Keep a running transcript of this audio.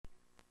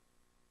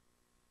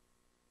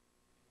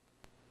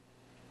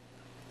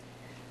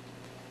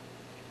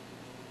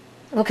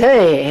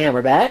Okay, and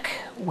we're back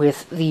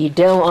with the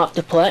Dell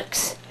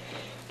Optiplex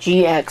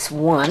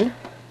GX1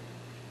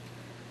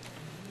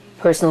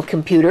 personal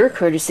computer,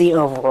 courtesy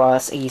of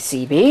Ross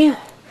ACB.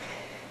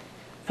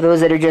 For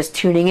those that are just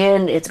tuning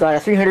in, it's got a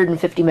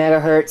 350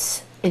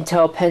 megahertz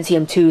Intel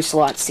Pentium 2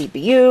 slot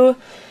CPU,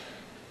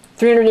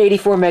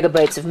 384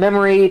 megabytes of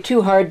memory,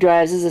 2 hard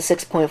drives. This is a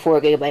 6.4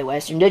 gigabyte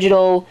Western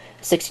Digital,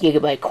 6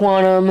 gigabyte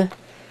Quantum,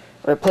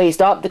 a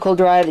replaced optical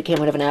drive that came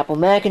out of an Apple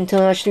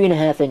Macintosh,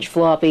 3.5-inch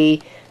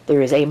floppy.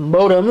 There is a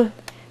modem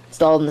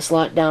installed in the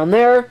slot down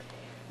there,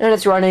 and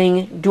it's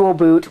running dual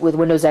boot with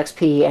Windows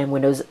XP and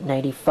Windows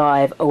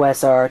 95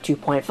 OSR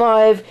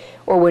 2.5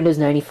 or Windows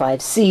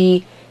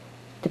 95C,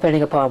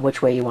 depending upon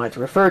which way you want to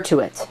refer to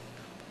it.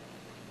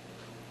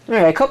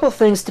 Alright, a couple of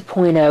things to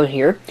point out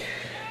here.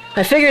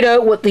 I figured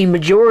out what the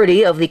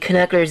majority of the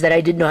connectors that I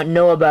did not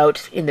know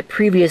about in the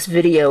previous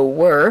video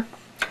were.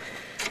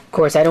 Of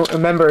course, I don't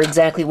remember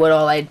exactly what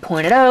all I had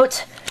pointed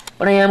out,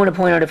 but I am going to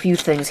point out a few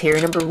things here.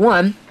 Number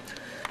one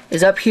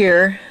is up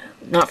here,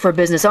 not for a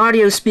business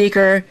audio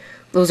speaker.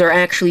 Those are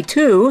actually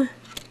two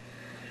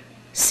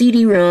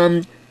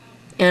CD-ROM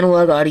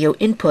analog audio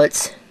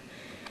inputs,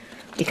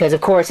 because of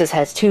course this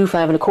has two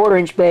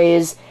 5.25-inch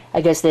bays.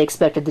 I guess they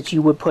expected that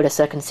you would put a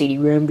second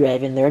CD-ROM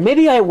drive in there, and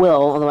maybe I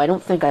will, although I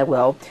don't think I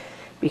will,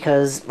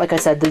 because, like I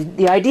said,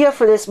 the idea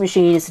for this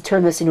machine is to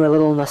turn this into a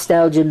little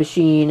nostalgia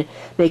machine,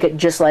 make it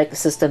just like the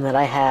system that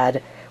I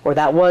had, or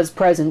that was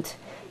present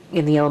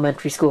in the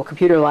elementary school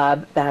computer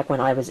lab back when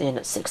I was in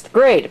 6th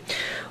grade.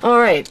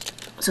 Alright,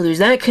 so there's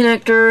that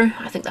connector.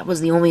 I think that was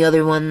the only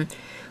other one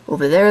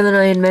over there that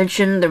I had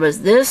mentioned. There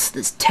was this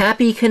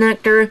tappy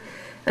connector,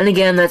 and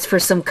again, that's for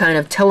some kind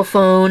of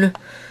telephone.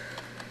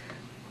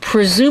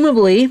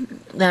 Presumably,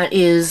 that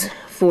is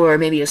for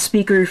maybe a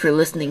speaker for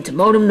listening to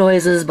modem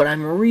noises, but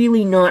I'm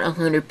really not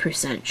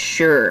 100%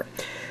 sure.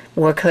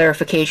 More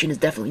clarification is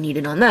definitely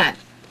needed on that.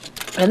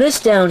 And this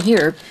down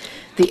here,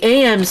 the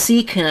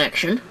AMC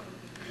connection,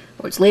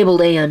 or it's labeled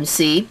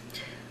AMC,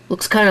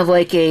 looks kind of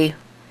like a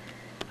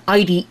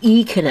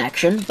IDE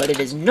connection, but it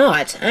is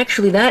not.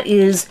 Actually, that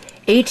is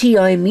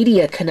ATI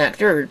Media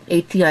connector, or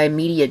ATI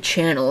Media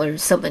channel, or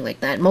something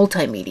like that.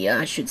 Multimedia,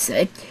 I should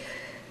say.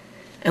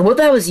 And what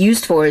that was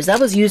used for is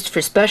that was used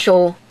for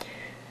special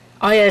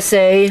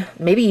ISA,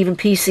 maybe even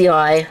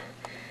PCI,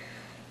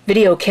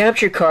 video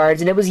capture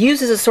cards, and it was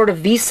used as a sort of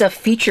VESA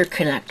feature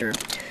connector.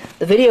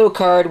 The video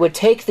card would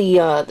take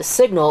the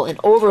signal and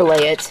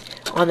overlay it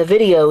on the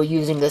video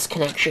using this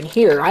connection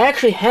here. I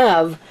actually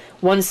have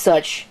one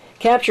such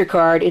capture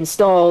card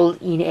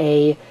installed in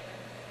a,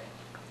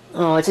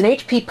 it's an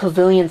HP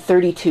Pavilion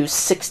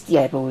 3260,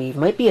 I believe.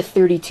 Might be a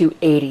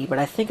 3280, but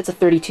I think it's a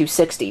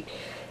 3260.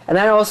 And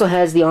that also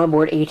has the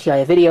onboard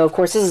ATI video. Of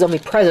course, this is only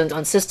present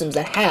on systems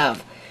that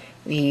have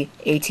the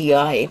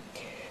ATI,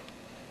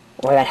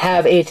 or that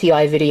have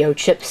ATI video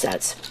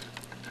chipsets.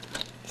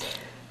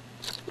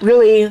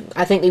 Really,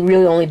 I think the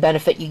really only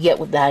benefit you get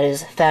with that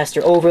is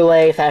faster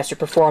overlay, faster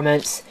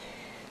performance,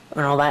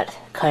 and all that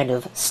kind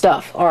of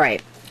stuff.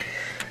 Alright,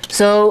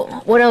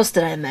 so what else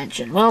did I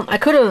mention? Well,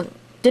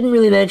 didn't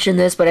really mention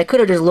this, but I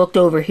could have just looked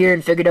over here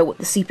and figured out what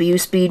the CPU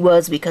speed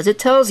was, because it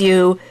tells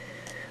you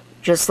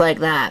just like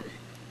that.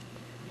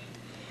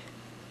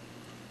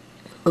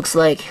 Looks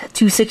like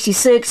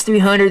 266,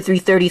 300,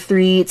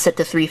 333, it's set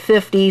to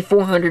 350,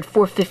 400,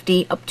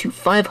 450, up to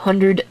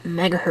 500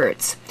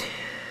 megahertz.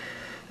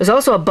 There's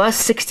also a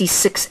bus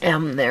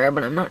 66M there,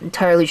 but I'm not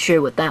entirely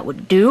sure what that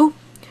would do.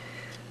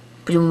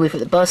 Presumably for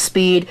the bus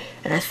speed.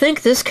 And I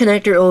think this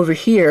connector over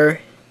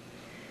here,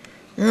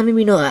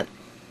 maybe not.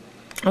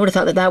 I would have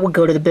thought that that would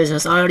go to the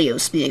business audio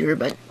speaker,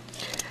 but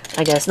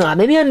I guess not.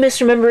 Maybe I'm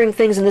misremembering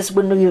things and this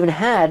wouldn't have even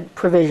had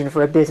provision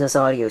for a business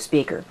audio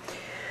speaker.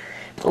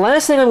 The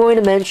last thing I'm going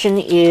to mention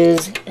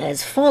is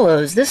as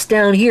follows. This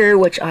down here,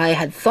 which I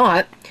had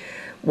thought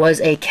was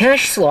a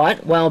cache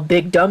slot, while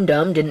Big Dum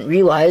Dum didn't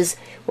realize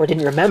or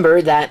didn't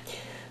remember that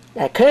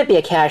that couldn't be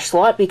a cache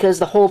slot, because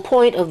the whole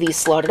point of these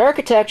slotted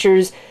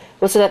architectures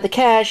was so that the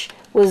cache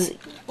was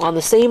on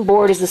the same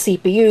board as the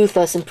CPU,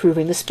 thus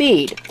improving the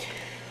speed.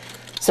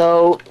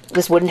 So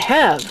this wouldn't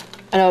have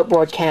an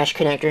outboard cache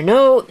connector.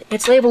 No,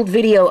 it's labeled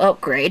Video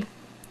Upgrade,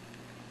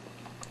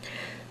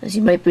 as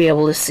you might be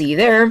able to see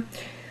there.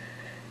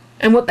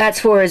 And what that's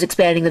for is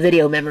expanding the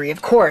video memory,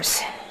 of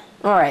course.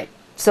 Alright,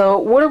 so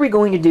what are we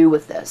going to do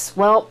with this?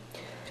 Well,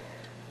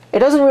 it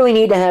doesn't really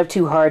need to have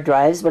two hard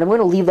drives, but I'm going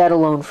to leave that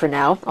alone for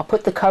now. I'll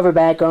put the cover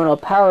back on, I'll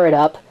power it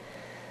up.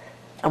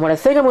 And what I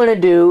think I'm going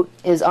to do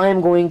is I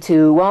am going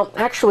to, well,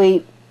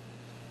 actually,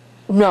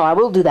 no, I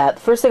will do that.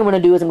 The first thing I'm going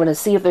to do is I'm going to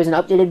see if there's an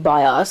updated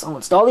BIOS. I'll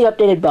install the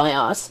updated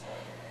BIOS.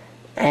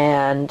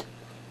 And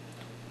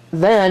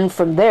then,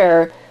 from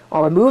there,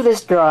 I'll remove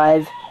this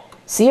drive,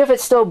 see if it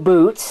still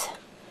boots,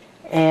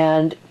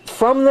 and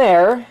from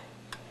there,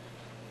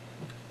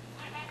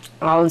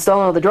 I'll install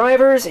all the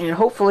drivers and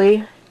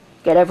hopefully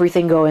get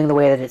everything going the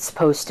way that it's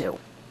supposed to.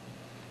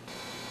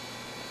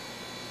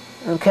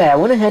 Okay, I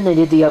went ahead and I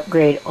did the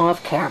upgrade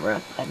off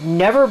camera. I've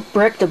never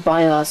bricked a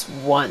BIOS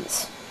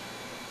once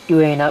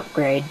doing an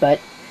upgrade,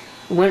 but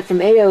We went from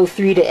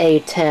A03 to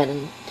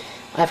A10.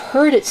 I've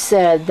heard it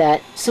said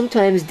that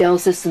sometimes Dell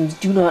systems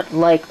do not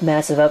like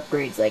massive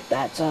upgrades like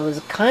that, so I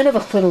was kind of a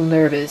little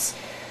nervous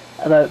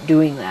about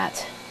doing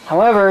that.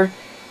 However,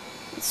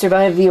 it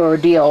survived the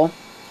ordeal.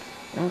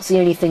 I don't see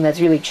anything that's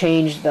really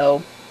changed,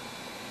 though.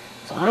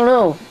 So I don't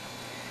know.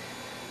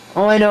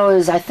 All I know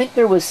is I think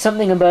there was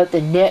something about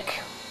the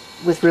NIC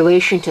with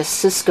relation to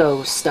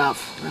Cisco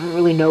stuff. I don't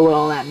really know what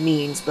all that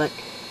means, but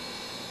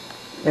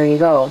there you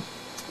go.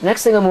 The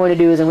next thing I'm going to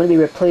do is I'm going to be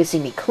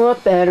replacing the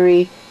clock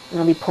battery, and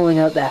I'll be pulling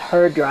out that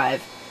hard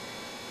drive,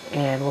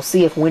 and we'll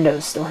see if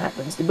Windows still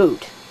happens to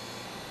boot.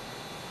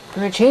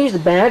 And I changed the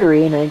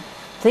battery, and I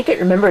think it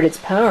remembered its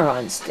power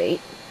on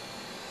state.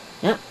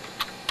 Yep.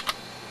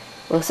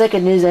 Looks like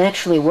it is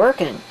actually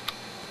working.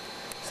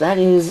 So that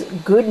is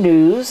good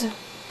news.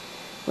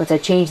 Once I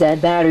changed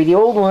that battery, the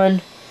old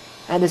one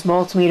had this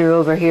multimeter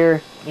over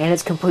here, and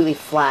it's completely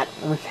flat.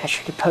 Only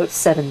measured about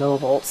 7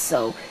 millivolts,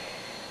 so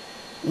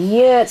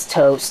yeah, it's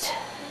toast.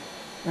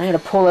 I gotta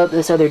pull out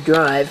this other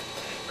drive.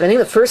 But I think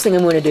the first thing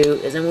I'm going to do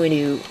is I'm going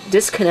to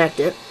disconnect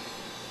it.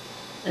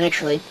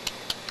 Actually,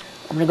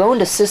 I'm going to go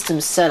into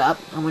System Setup.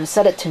 I'm going to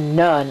set it to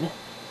None.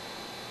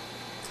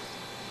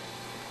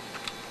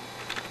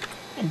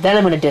 And then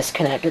I'm going to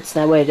disconnect it, so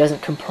that way it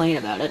doesn't complain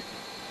about it.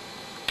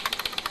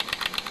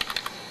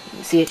 You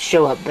can see it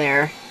show up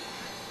there.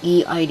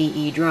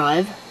 EIDE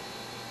drive.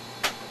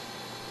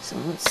 So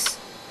let's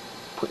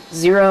put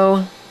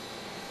 0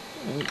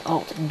 and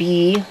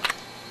Alt-B.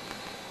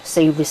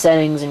 Save the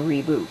settings and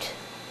reboot.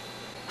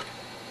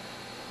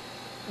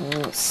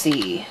 Let's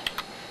see.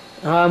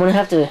 I'm going to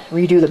have to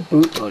redo the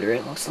bootloader,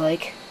 it looks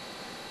like.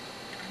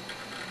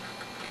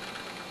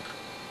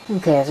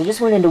 Okay, so I just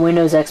went into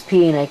Windows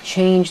XP and I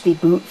changed the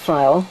boot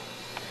file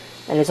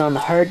that is on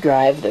the hard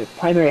drive, the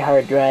primary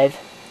hard drive.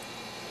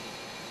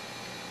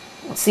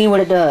 Let's see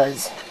what it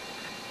does.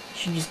 It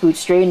should just boot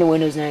straight into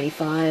Windows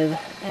 95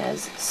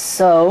 as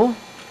so,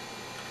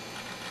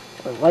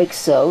 or like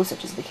so,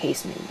 such as the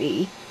case may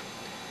be.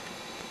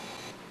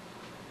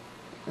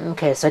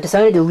 Okay, so I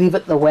decided to leave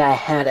it the way I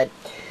had it,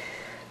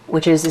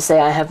 which is to say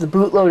I have the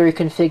bootloader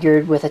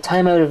configured with a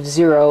timeout of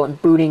 0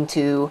 and booting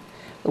to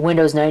the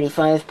Windows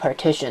 95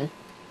 partition.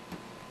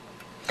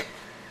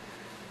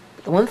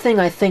 The one thing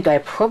I think I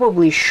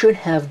probably should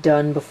have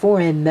done before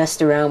I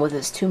messed around with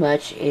this too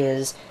much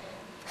is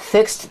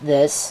fixed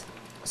this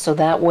so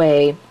that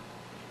way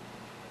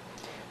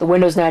the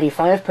Windows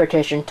 95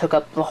 partition took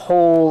up the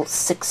whole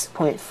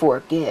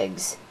 6.4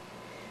 gigs.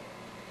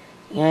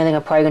 Yeah, I think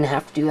I'm probably going to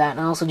have to do that. And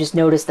I also just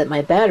noticed that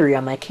my battery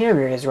on my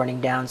camera is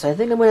running down, so I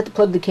think I'm going to have to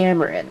plug the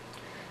camera in.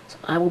 So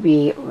I will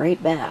be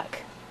right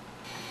back.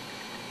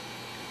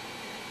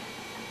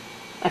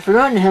 I've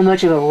forgotten how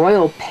much of a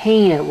royal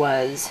pain it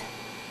was.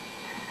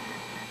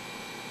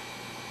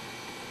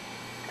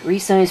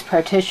 Resize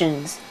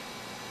partitions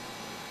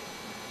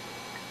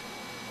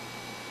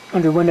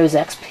under Windows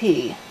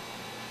XP.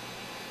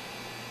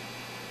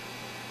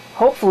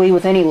 Hopefully,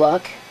 with any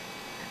luck,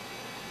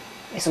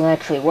 this will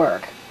actually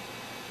work.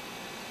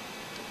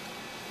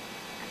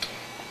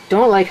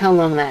 Don't like how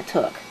long that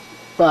took,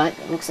 but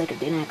it looks like it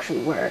didn't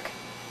actually work.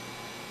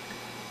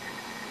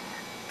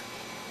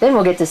 Then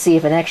we'll get to see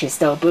if it actually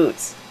still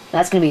boots.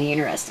 That's going to be the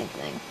interesting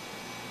thing.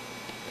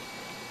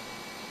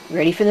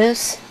 Ready for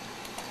this?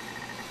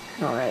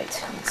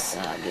 Alright, let's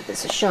give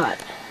this a shot.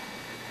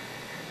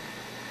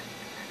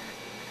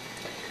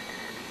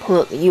 Pull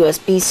out the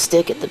USB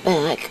stick at the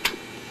back.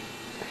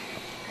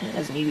 It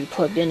doesn't need to be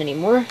plugged in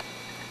anymore.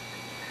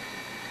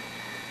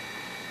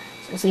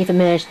 So we'll see if it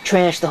managed to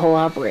trash the whole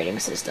operating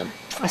system.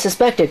 I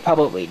suspect it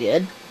probably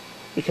did,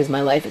 because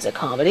my life is a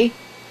comedy.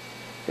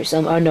 For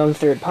some unknown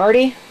third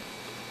party.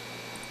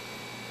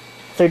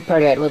 Third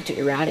party I'd love to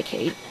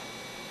eradicate.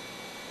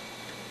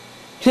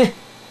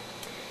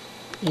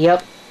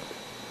 Yep.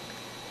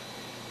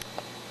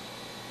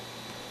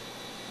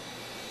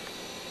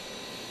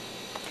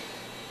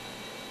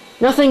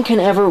 Nothing can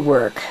ever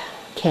work,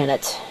 can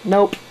it?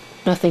 Nope.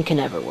 Nothing can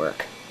ever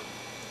work.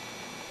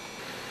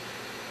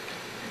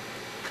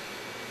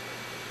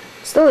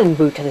 Still didn't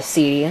boot to the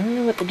CD. I don't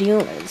know what the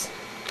deal is.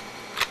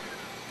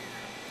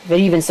 If it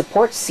even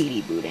supports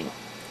CD booting.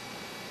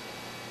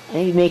 I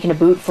need to be making a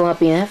boot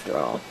floppy after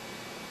all.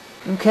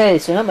 Okay,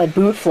 so I got my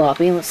boot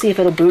floppy. Let's see if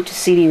it'll boot to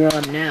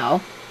CD-ROM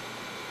now.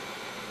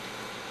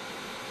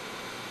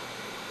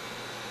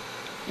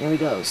 There we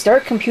go.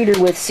 Start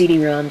computer with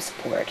CD-ROM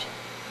support.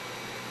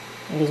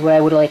 That is what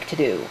I would like to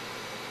do.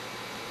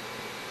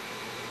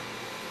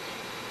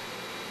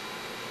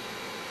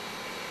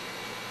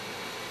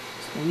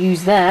 So we'll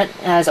use that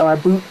as our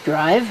boot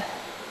drive.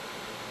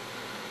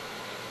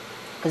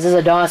 Because this is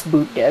a DOS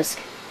boot disk.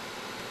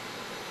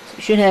 So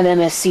we should have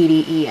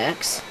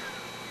MSCDEX.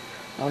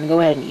 I want to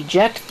go ahead and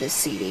eject this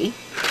CD.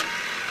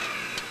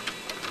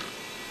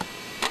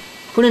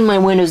 Put in my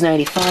Windows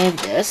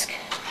 95 disk.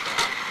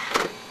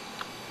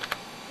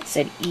 It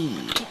said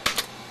E.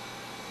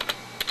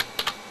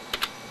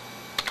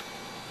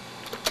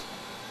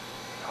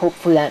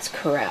 Hopefully that's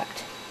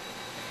correct.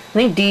 I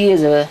think D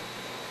is a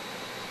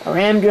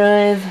RAM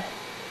drive.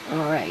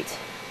 Alright.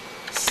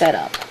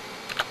 Setup.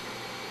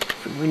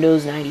 For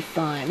Windows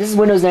 95. This is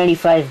Windows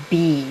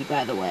 95B,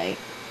 by the way.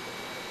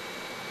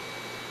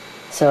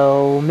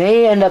 So,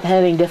 may end up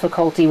having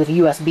difficulty with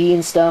USB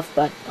and stuff,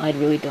 but I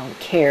really don't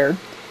care.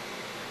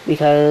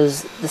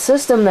 Because the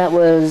system that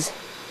was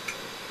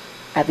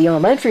at the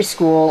elementary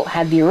school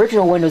had the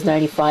original Windows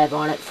 95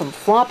 on it from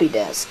floppy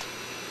disk.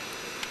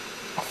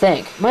 I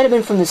think. Might have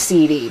been from the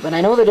CD, but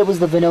I know that it was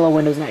the vanilla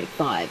Windows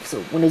 95.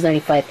 So Windows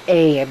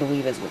 95A, I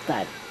believe, is what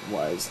that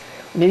was.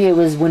 Maybe it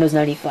was Windows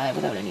 95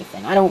 without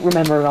anything. I don't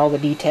remember all the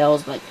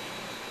details, but...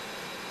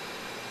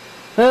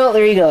 well,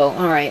 there you go.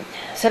 Alright.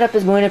 Setup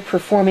is going to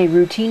perform a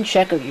routine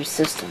check of your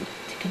system.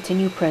 To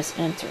continue, press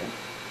Enter.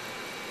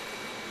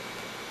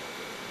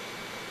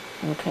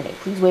 Okay,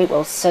 please wait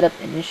while setup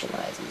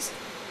initializes.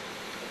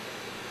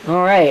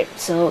 Alright,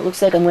 so it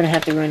looks like I'm going to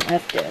have to run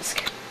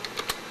fdisk.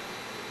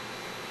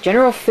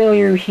 General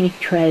failure reading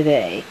drive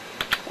A.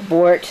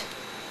 Abort.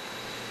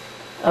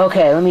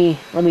 Okay, let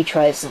me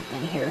try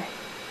something here.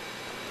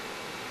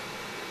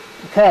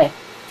 Okay,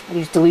 I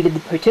just deleted the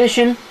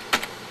partition.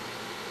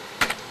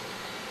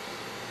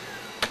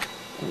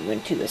 We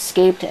went to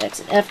escape to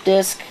exit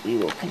fdisk. We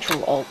will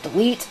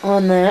Control-Alt-Delete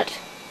on that.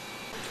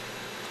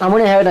 I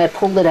went ahead and I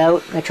pulled it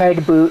out. I tried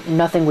to boot, and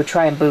nothing would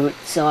try and boot,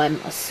 so I'm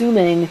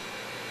assuming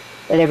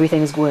that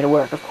everything's going to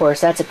work. Of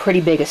course, that's a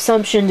pretty big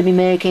assumption to be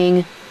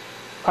making.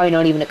 Probably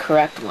not even a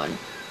correct one.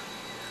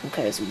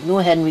 Okay, so we can go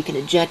ahead and we can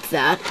eject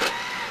that.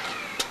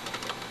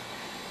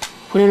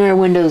 Put in our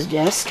Windows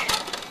disk.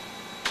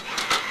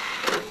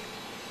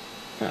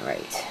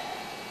 Alright.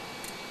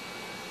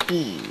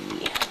 E.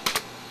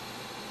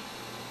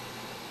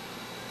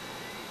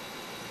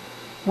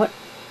 What?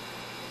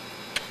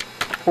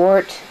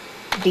 Port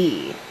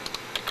D.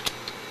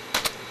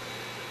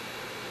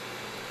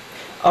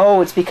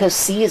 Oh, it's because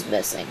C is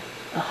missing.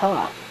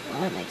 Aha.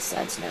 Well, that makes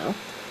sense now.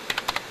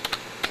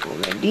 We'll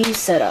run D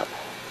setup.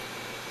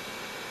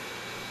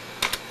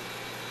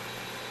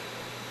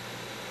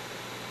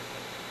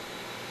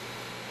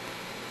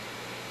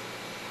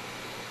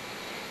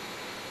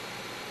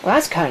 Well,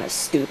 that's kind of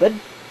stupid.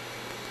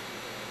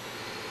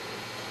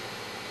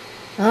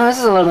 This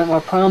is a little bit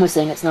more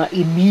promising. It's not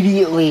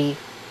immediately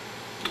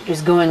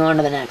just going on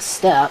to the next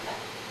step.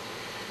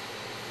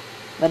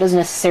 That doesn't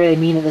necessarily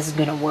mean that this is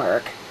going to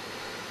work.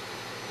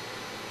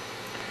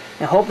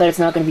 I hope that it's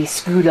not going to be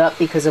screwed up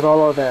because of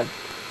all of the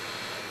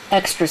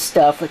extra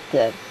stuff with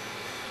the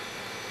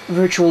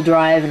virtual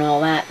drive and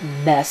all that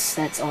mess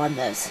that's on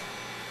this.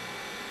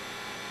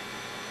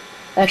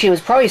 Actually, it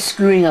was probably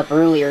screwing up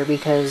earlier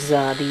because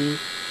that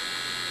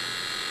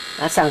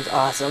sounds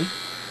awesome.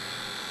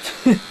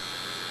 Is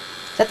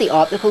that the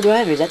optical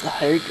drive or is that the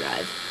hard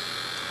drive?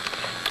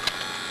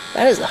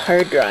 That is the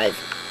hard drive.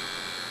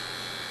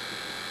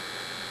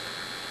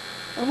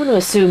 I'm going to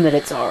assume that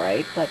it's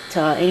alright, but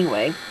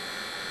anyway.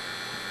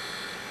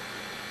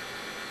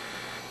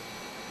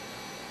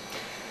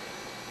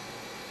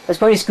 I was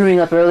probably screwing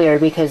up earlier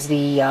because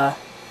the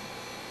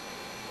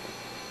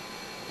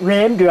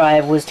RAM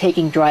drive was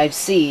taking drive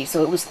C,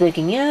 so it was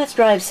thinking, yeah, that's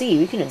drive C,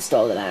 we can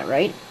install that,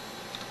 right?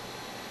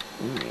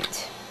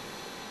 Alright.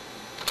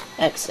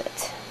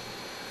 Exit.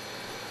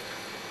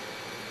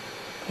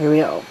 Here we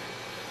go.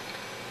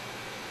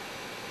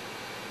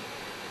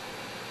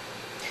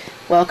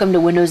 Welcome to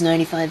Windows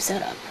 95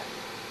 setup.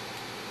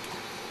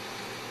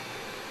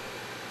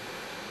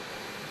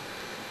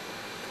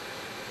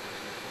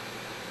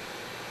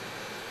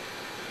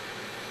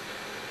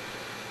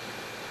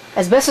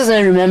 As best as I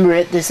remember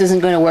it, this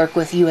isn't going to work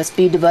with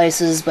USB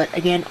devices, but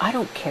again, I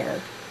don't care.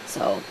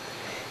 So,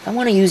 if I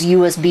want to use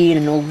USB in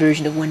an old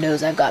version of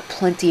Windows, I've got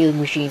plenty of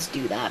machines to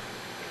do that.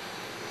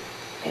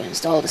 Okay,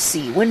 install the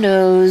C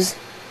Windows.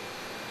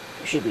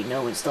 There should be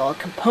no installed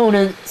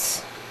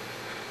components.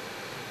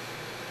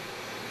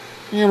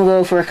 And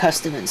we'll go for a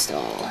custom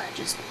install.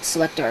 Just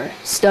select our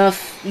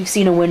stuff. You've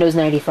seen a Windows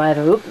 95.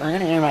 Oop, I'm going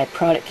to enter my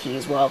product key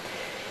as well.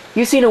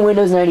 You've seen a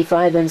Windows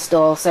 95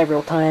 install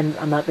several times.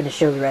 I'm not going to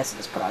show the rest of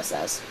this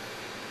process.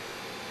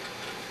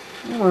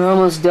 We're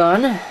almost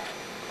done.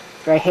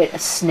 After I hit a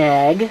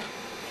snag.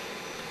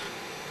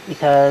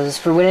 Because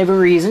for whatever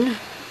reason,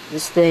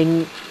 this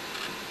thing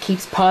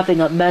keeps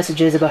popping up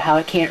messages about how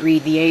it can't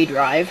read the A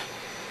drive.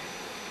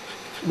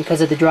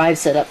 Because of the drive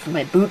setup for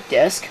my boot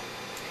disk.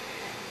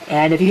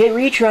 And if you hit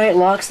retry, it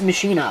locks the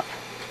machine up.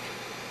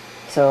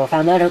 So I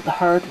found that out the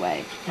hard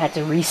way. I had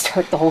to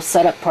restart the whole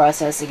setup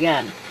process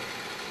again.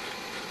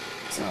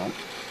 So,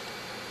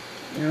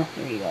 there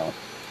you go.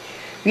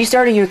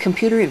 Restarting your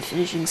computer and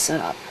finishing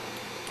setup.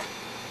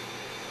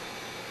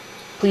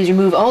 Please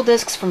remove all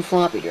disks from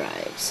floppy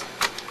drives.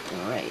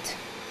 Alright.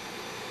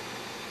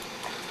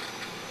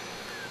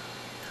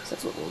 So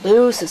that's what we'll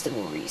do. System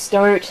will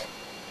restart.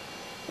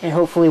 And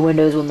hopefully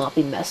Windows will not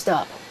be messed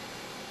up.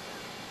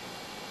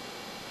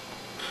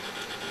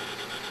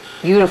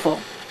 Beautiful.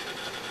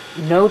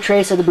 No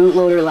trace of the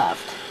bootloader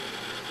left.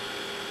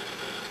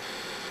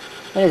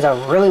 That is a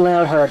really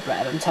loud hard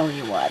drive, I'm telling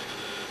you what.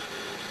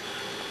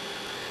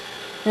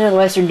 Yeah, the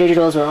Western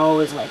Digitals are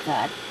always like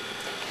that.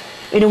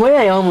 In a way,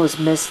 I almost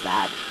miss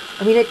that.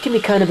 I mean, it can be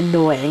kind of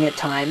annoying at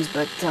times,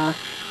 but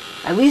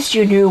at least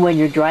you knew when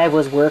your drive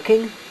was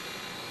working,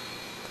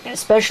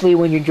 especially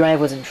when your drive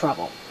was in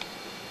trouble.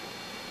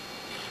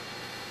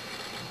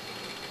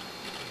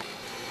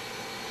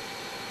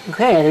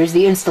 Okay, there's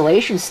the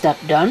installation step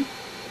done.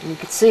 You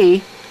can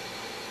see,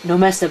 no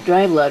messed up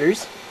drive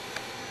letters.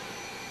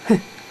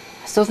 I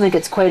still think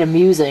it's quite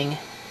amusing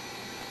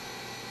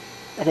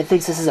that it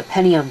thinks this is a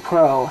Pentium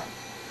Pro.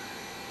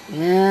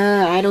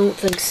 Yeah, I don't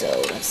think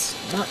so.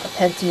 That's not a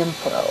Pentium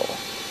Pro.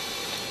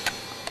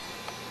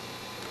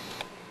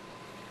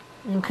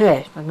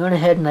 Okay, I've gone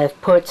ahead and I've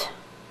put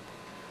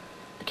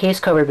the case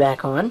cover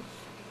back on.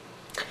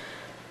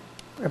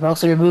 I've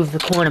also removed the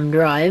quantum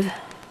drive,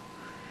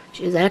 which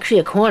is actually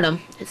a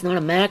quantum. It's not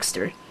a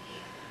Maxter.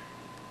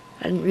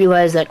 I didn't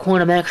realize that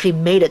quantum actually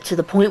made it to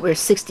the point where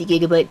 60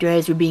 gigabyte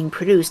drives were being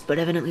produced, but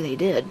evidently they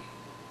did.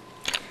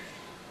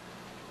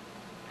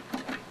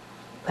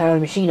 Power the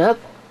machine up.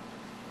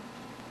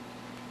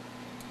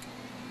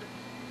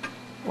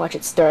 Watch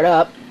it start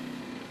up.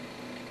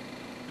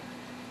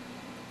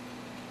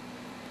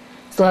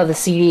 Still have the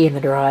CD in the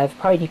drive.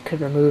 Probably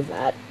could remove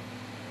that.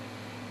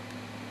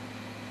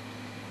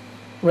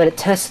 Let it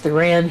test the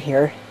RAM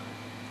here.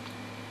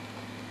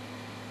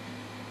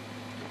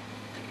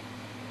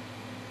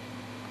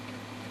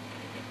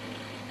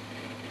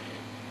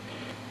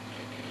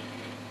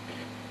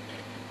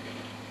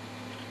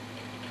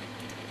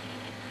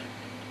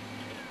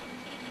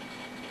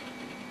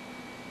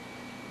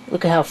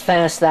 Look at how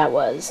fast that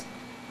was.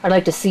 I'd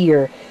like to see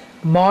your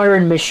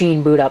modern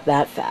machine boot up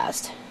that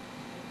fast.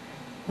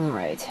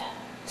 Alright,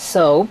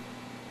 so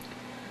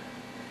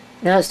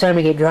now it's time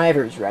to get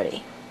drivers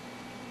ready.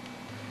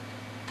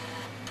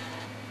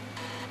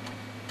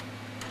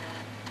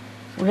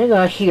 What I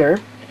got here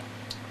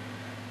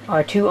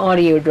are two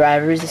audio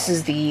drivers. This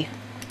is the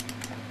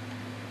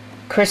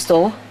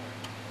Crystal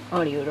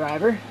audio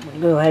driver. I'm going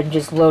to go ahead and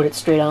just load it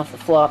straight off the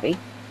floppy,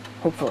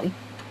 hopefully.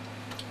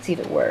 See if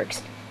it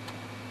works.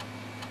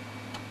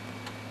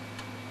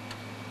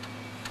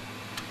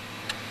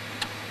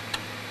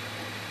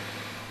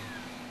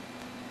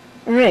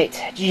 Alright,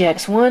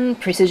 GX1,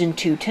 Precision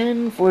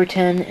 210,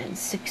 410, and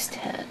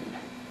 610.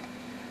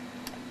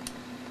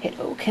 Hit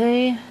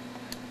OK.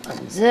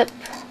 Unzip.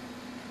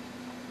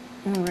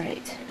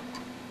 Alright.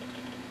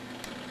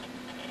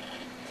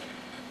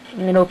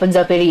 And it opens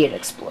up Idiot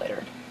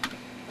Exploiter.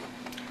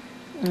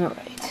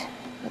 Alright,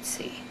 let's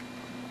see.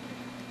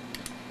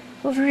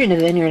 What version of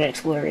Internet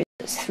Explorer is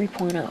this?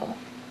 3.0.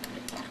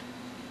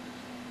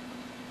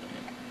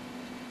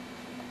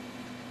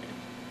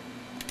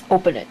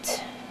 Open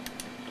it.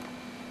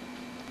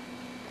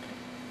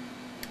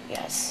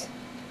 Yes.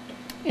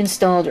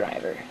 Install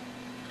driver.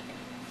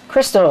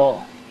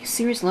 Crystal,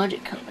 Cirrus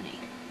Logic Company.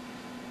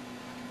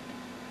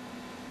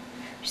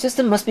 Your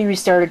system must be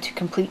restarted to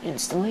complete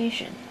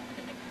installation.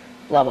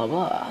 Blah blah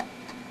blah.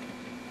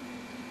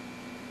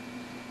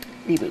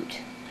 Reboot.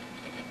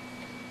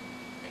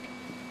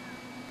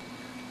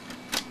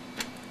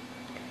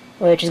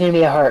 Which is going to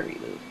be a hard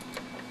reboot.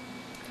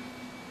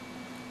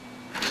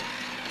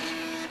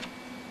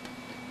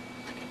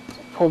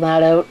 So pull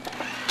that out.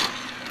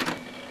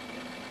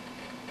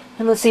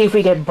 And let's see if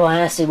we get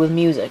blasted with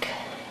music.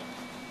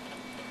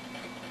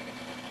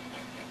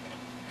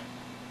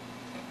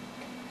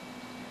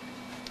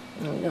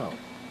 There we go.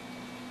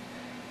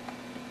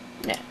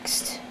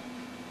 Next.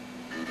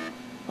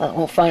 Well,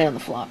 we'll find it on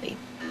the floppy.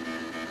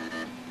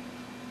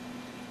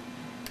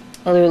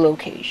 Other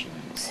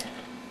locations.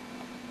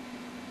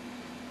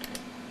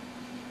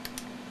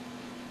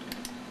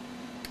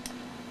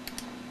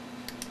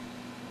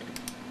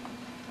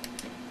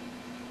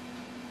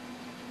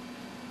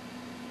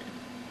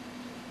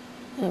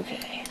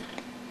 Okay.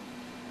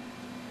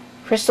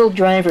 Crystal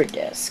driver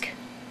disk.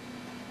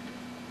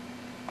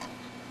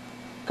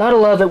 Gotta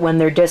love it when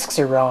their disks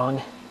are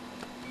wrong.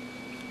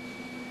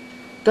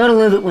 Gotta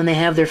love it when they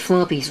have their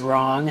floppies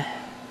wrong.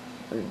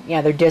 Or,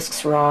 yeah, their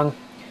disks wrong.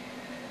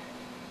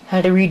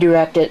 Had to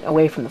redirect it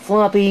away from the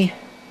floppy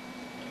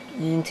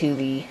into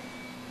the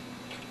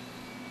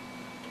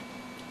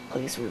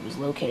place where it was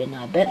located.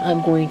 Now I bet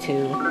I'm going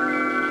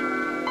to...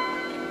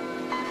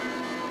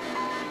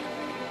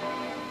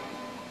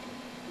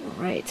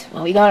 Alright,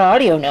 well we got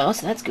audio now,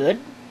 so that's good.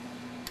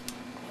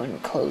 Go ahead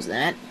and close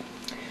that.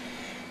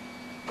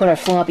 Put our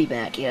floppy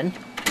back in.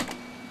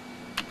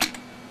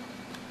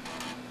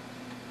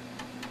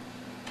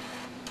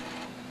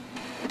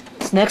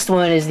 This next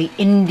one is the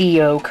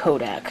Indio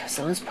codec,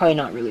 so it's probably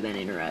not really that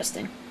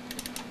interesting.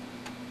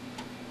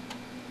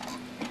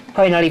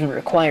 Probably not even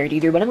required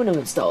either, but I'm going to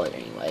install it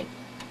anyway.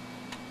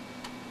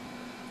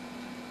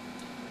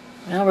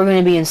 Now we're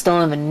going to be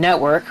installing the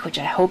network, which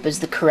I hope is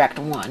the correct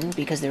one,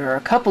 because there are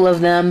a couple of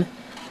them,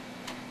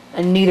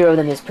 and neither of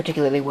them is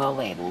particularly well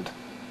labeled.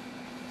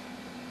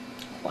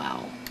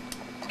 Wow.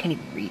 I can't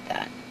even read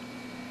that.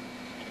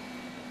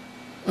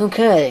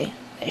 Okay.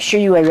 I assure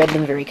you I read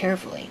them very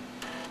carefully.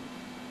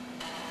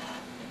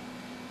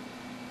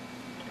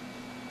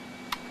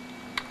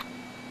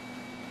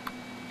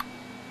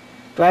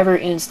 Driver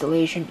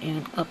installation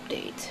and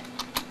update.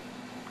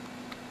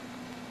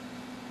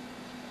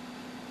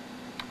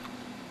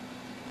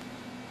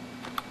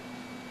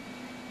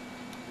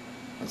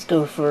 Let's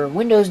go for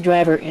Windows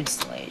driver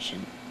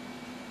installation.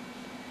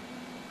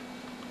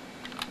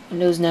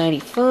 Windows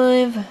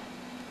 95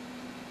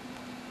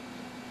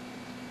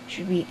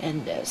 should be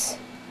NDES.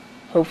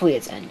 Hopefully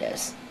it's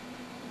NDES.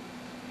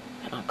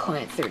 And on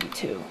client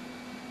 32.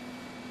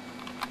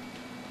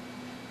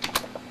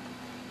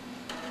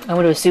 I'm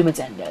going to assume it's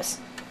NDES.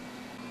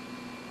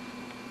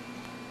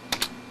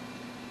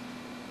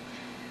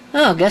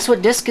 Oh, guess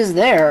what disk is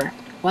there?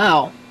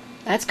 Wow,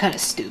 that's kind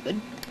of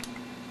stupid.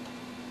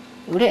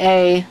 Go to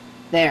A,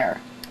 there.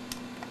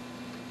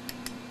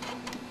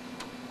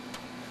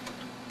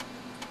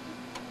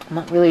 I'm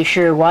not really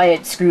sure why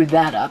it screwed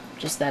that up,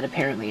 just that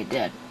apparently it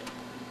did.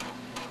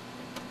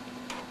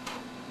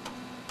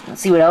 Let's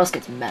see what else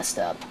gets messed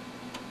up.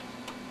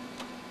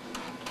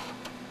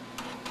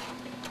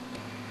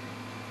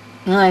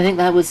 Well, I think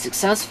that was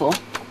successful.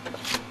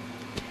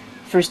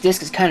 First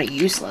disk is kind of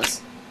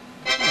useless,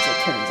 as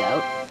it turns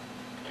out.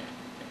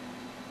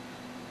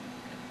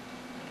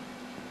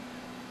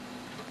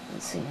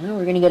 Let's see, now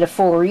we're going to get a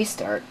full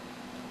restart.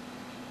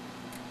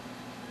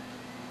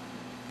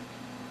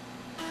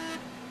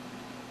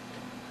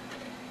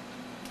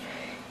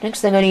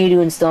 Next thing I need to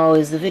install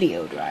is the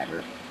video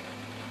driver.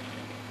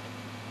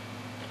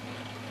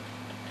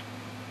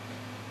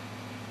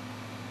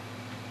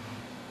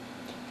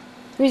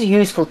 Here's a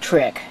useful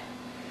trick.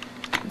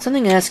 When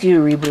something asks you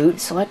to reboot,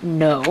 select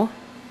No.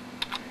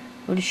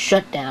 Go to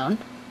Shutdown.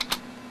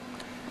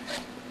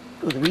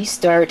 Go to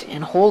Restart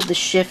and hold the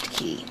Shift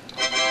key.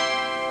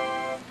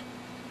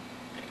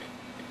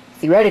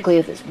 Theoretically,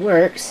 if this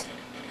works,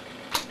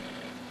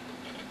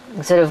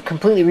 instead of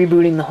completely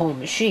rebooting the whole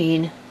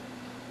machine,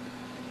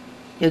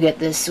 you'll get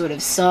this sort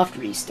of soft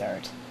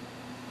restart.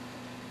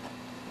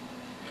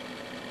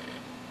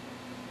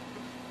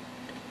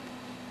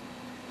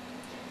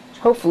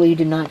 Hopefully you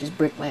did not just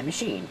brick my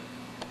machine.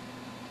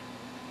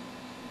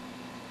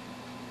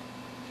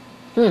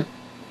 Oh,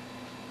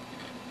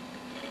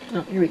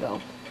 here we go.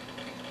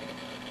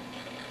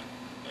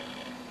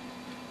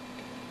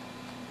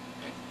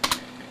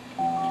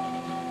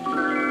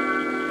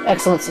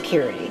 Excellent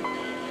security.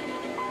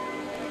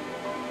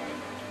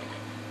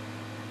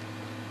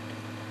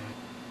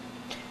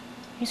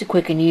 Here's a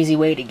quick and easy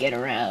way to get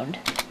around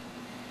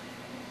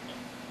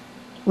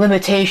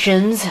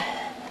limitations.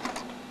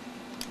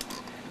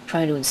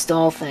 Trying to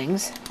install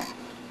things.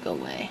 Go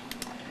away.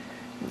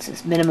 Let's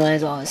just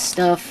minimize all this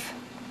stuff.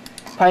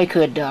 Probably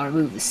could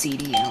remove the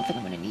CD. I don't think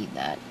I'm going to need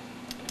that.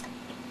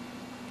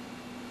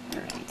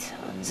 Alright,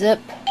 unzip.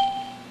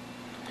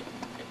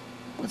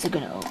 What's it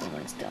going to open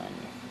when it's done?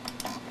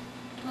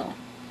 Oh.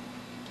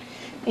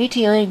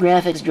 ATI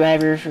graphics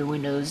driver for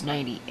Windows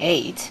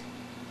 98.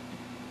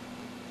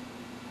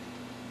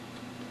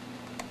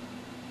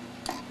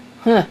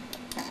 Huh.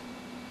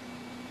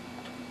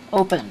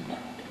 Open.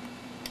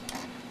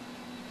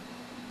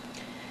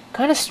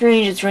 Kind of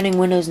strange it's running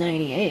Windows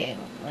 98,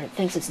 or it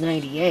thinks it's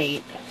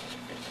 98.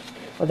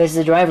 Well, this is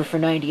a driver for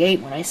 98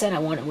 when I said I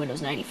wanted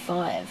Windows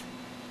 95.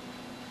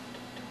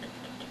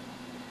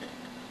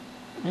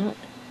 Well,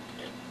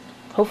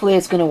 hopefully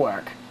it's going to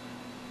work.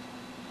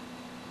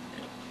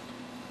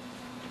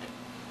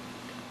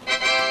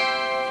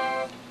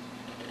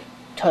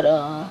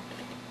 Ta-da!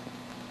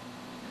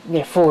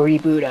 Get a full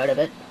reboot out of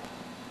it.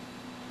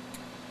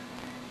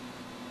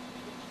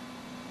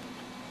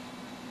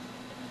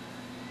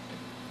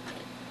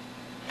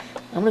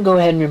 I'm going to go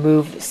ahead and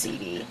remove the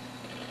CD.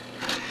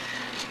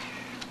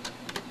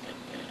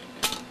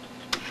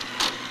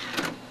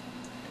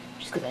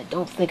 Just because I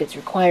don't think it's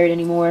required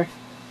anymore.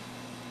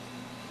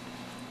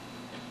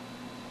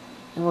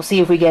 And we'll see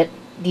if we get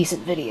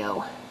decent video.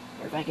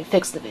 Or if I can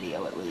fix the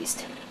video at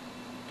least.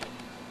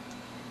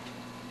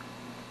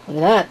 Look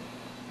at that.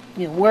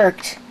 It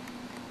worked.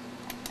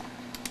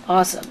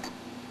 Awesome.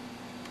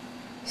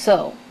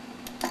 So,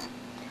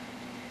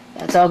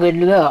 that's all good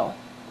to go.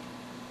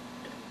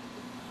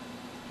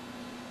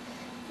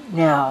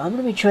 Now, I'm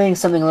going to be trying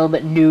something a little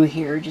bit new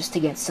here just to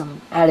get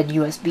some added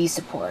USB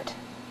support.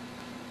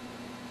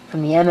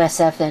 From the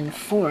MSFN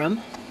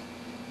forum.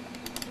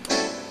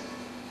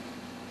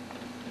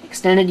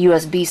 Extended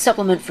USB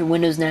supplement for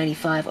Windows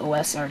 95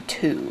 OS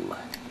R2.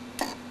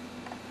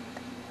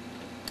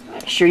 I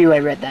assure you I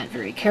read that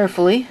very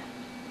carefully.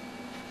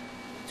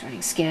 It's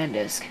running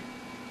ScanDisk.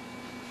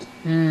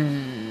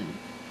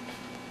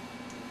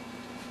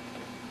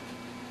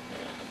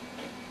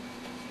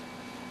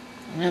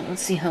 Well,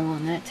 let's see how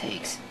long that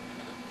takes.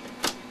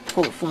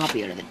 Pull the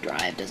floppy out of the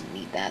drive, doesn't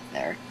need that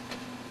there.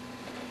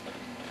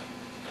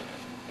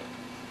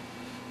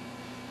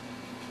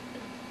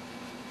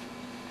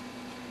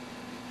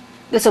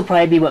 This will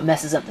probably be what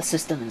messes up the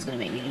system and is going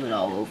to make me do it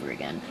all over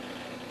again.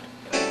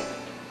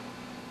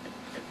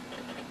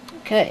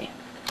 Okay.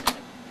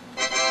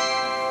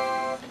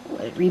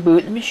 Let it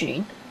reboot the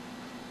machine.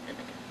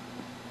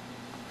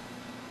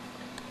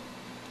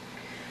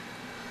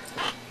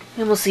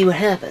 And we'll see what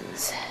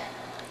happens.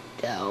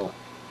 Dell.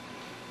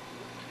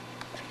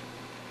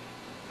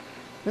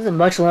 This is a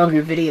much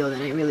longer video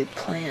than I really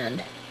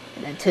planned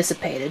and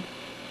anticipated.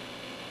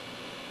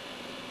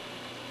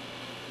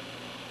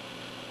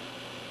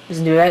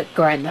 Just do that,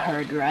 grind the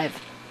hard drive.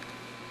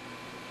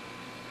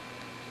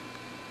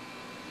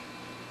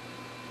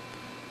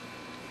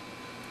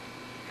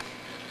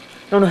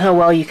 I don't know how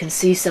well you can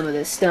see some of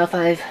this stuff.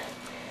 If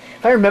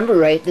I remember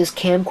right, this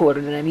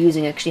camcorder that I'm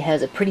using actually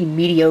has a pretty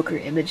mediocre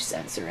image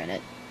sensor in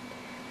it,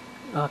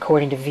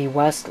 according to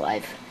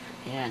vWestlife.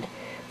 And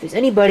if there's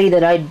anybody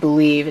that I'd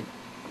believe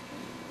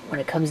when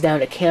it comes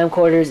down to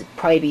camcorders, it'd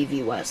probably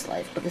be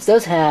vWestlife. But this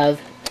does have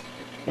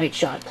Night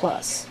Shot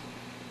Plus,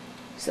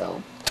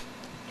 so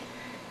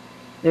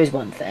there's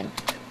one thing.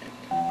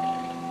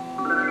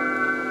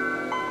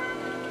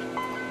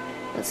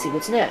 Let's see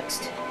what's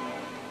next.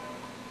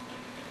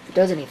 If it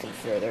does anything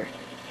further.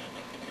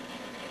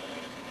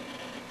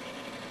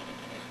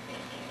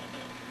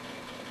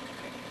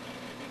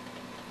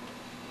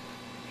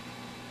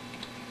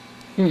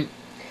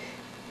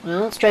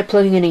 Well, let's try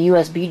plugging in a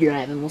USB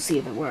drive and we'll see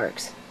if it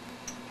works.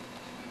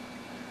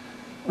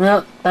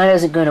 Well, that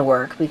isn't going to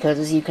work because,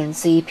 as you can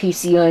see,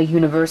 PCI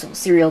Universal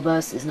Serial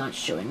Bus is not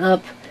showing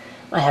up.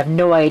 I have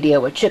no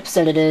idea what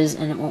chipset it is,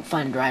 and it won't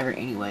find a driver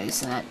anyway,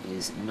 so that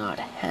is not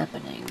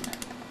happening.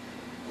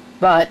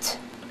 But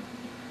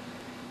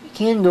we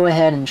can go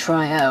ahead and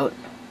try out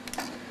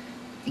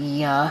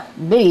the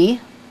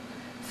MIDI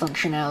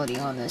functionality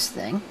on this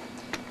thing.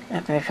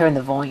 After I turn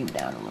the volume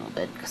down a little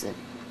bit, because I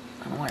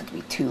don't want it to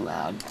be too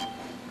loud.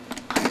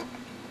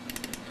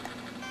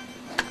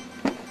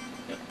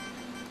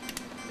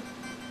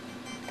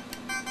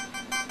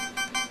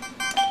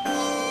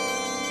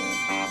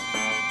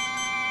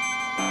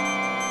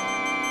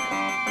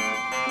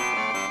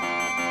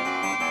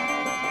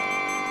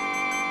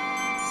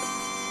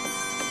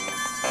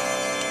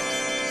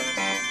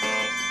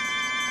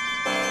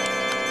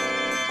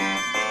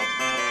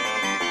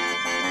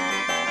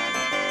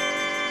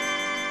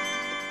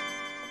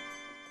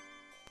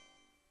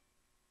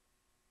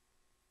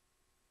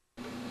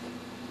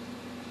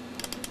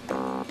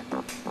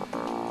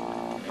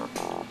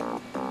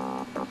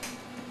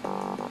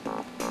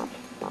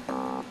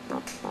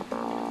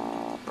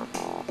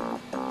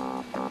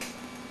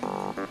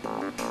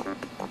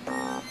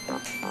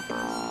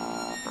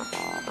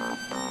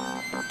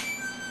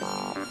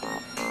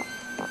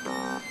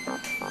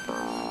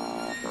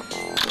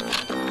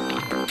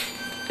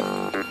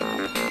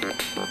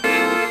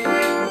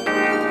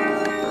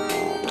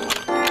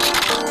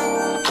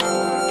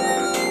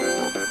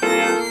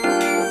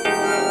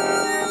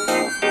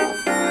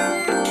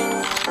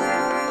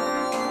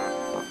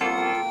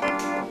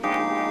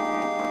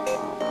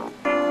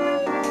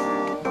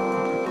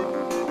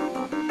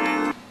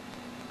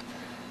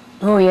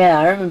 Oh yeah,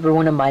 I remember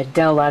one of my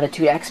Dell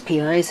Latitude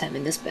XPIs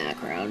having this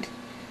background.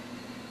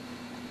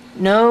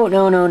 No,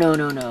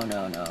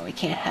 we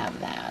can't have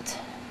that.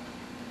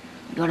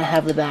 We're going to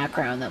have the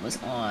background that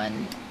was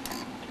on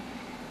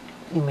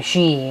the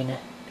machine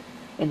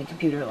in the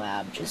computer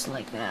lab, just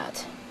like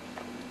that.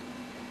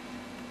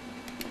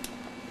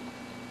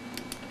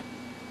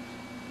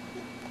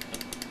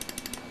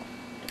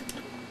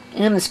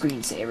 And the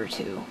screensaver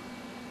too,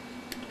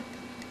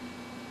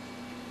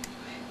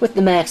 with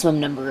the maximum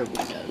number of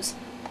windows.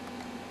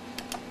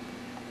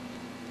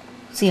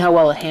 See how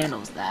well it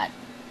handles that.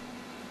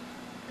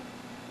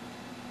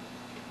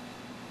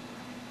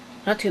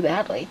 Not too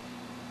badly.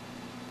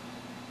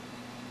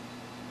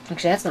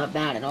 Actually, that's not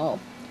bad at all.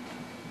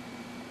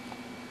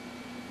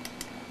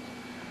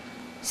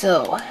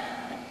 So,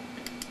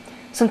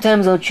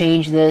 sometimes I'll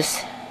change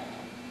this.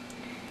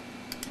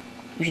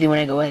 Usually when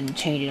I go ahead and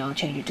change it, I'll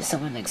change it to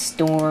something like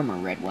Storm or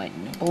Red, White,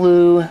 and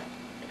Blue.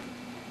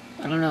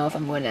 I don't know if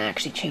I'm going to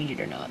actually change it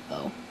or not,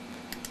 though.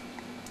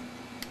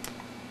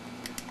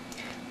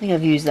 I think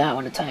I've used that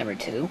one a time or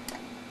two.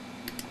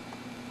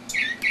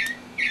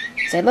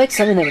 So I'd like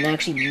something that would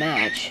actually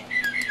match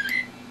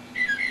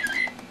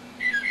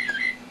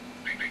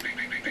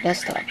the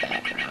desktop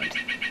background.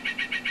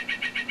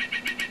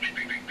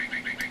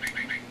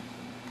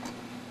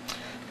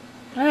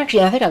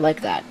 Actually, I think I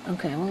like that.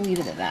 Okay, we'll leave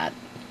it at that.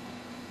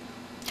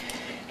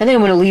 I think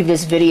I'm going to leave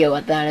this video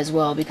at that as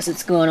well, because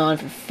it's gone on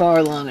for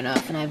far long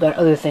enough, and I've got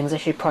other things I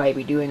should probably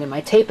be doing, and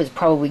my tape is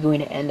probably going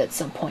to end at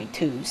some point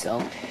too,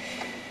 so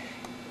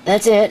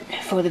that's it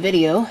for the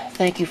video.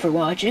 Thank you for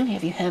watching.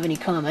 If you have any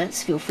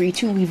comments, feel free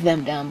to leave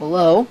them down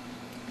below.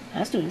 I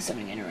was doing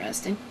something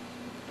interesting.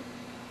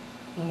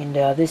 And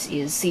this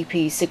is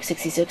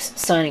CP666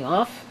 signing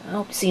off. I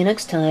hope to see you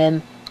next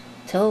time.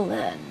 Till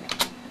then.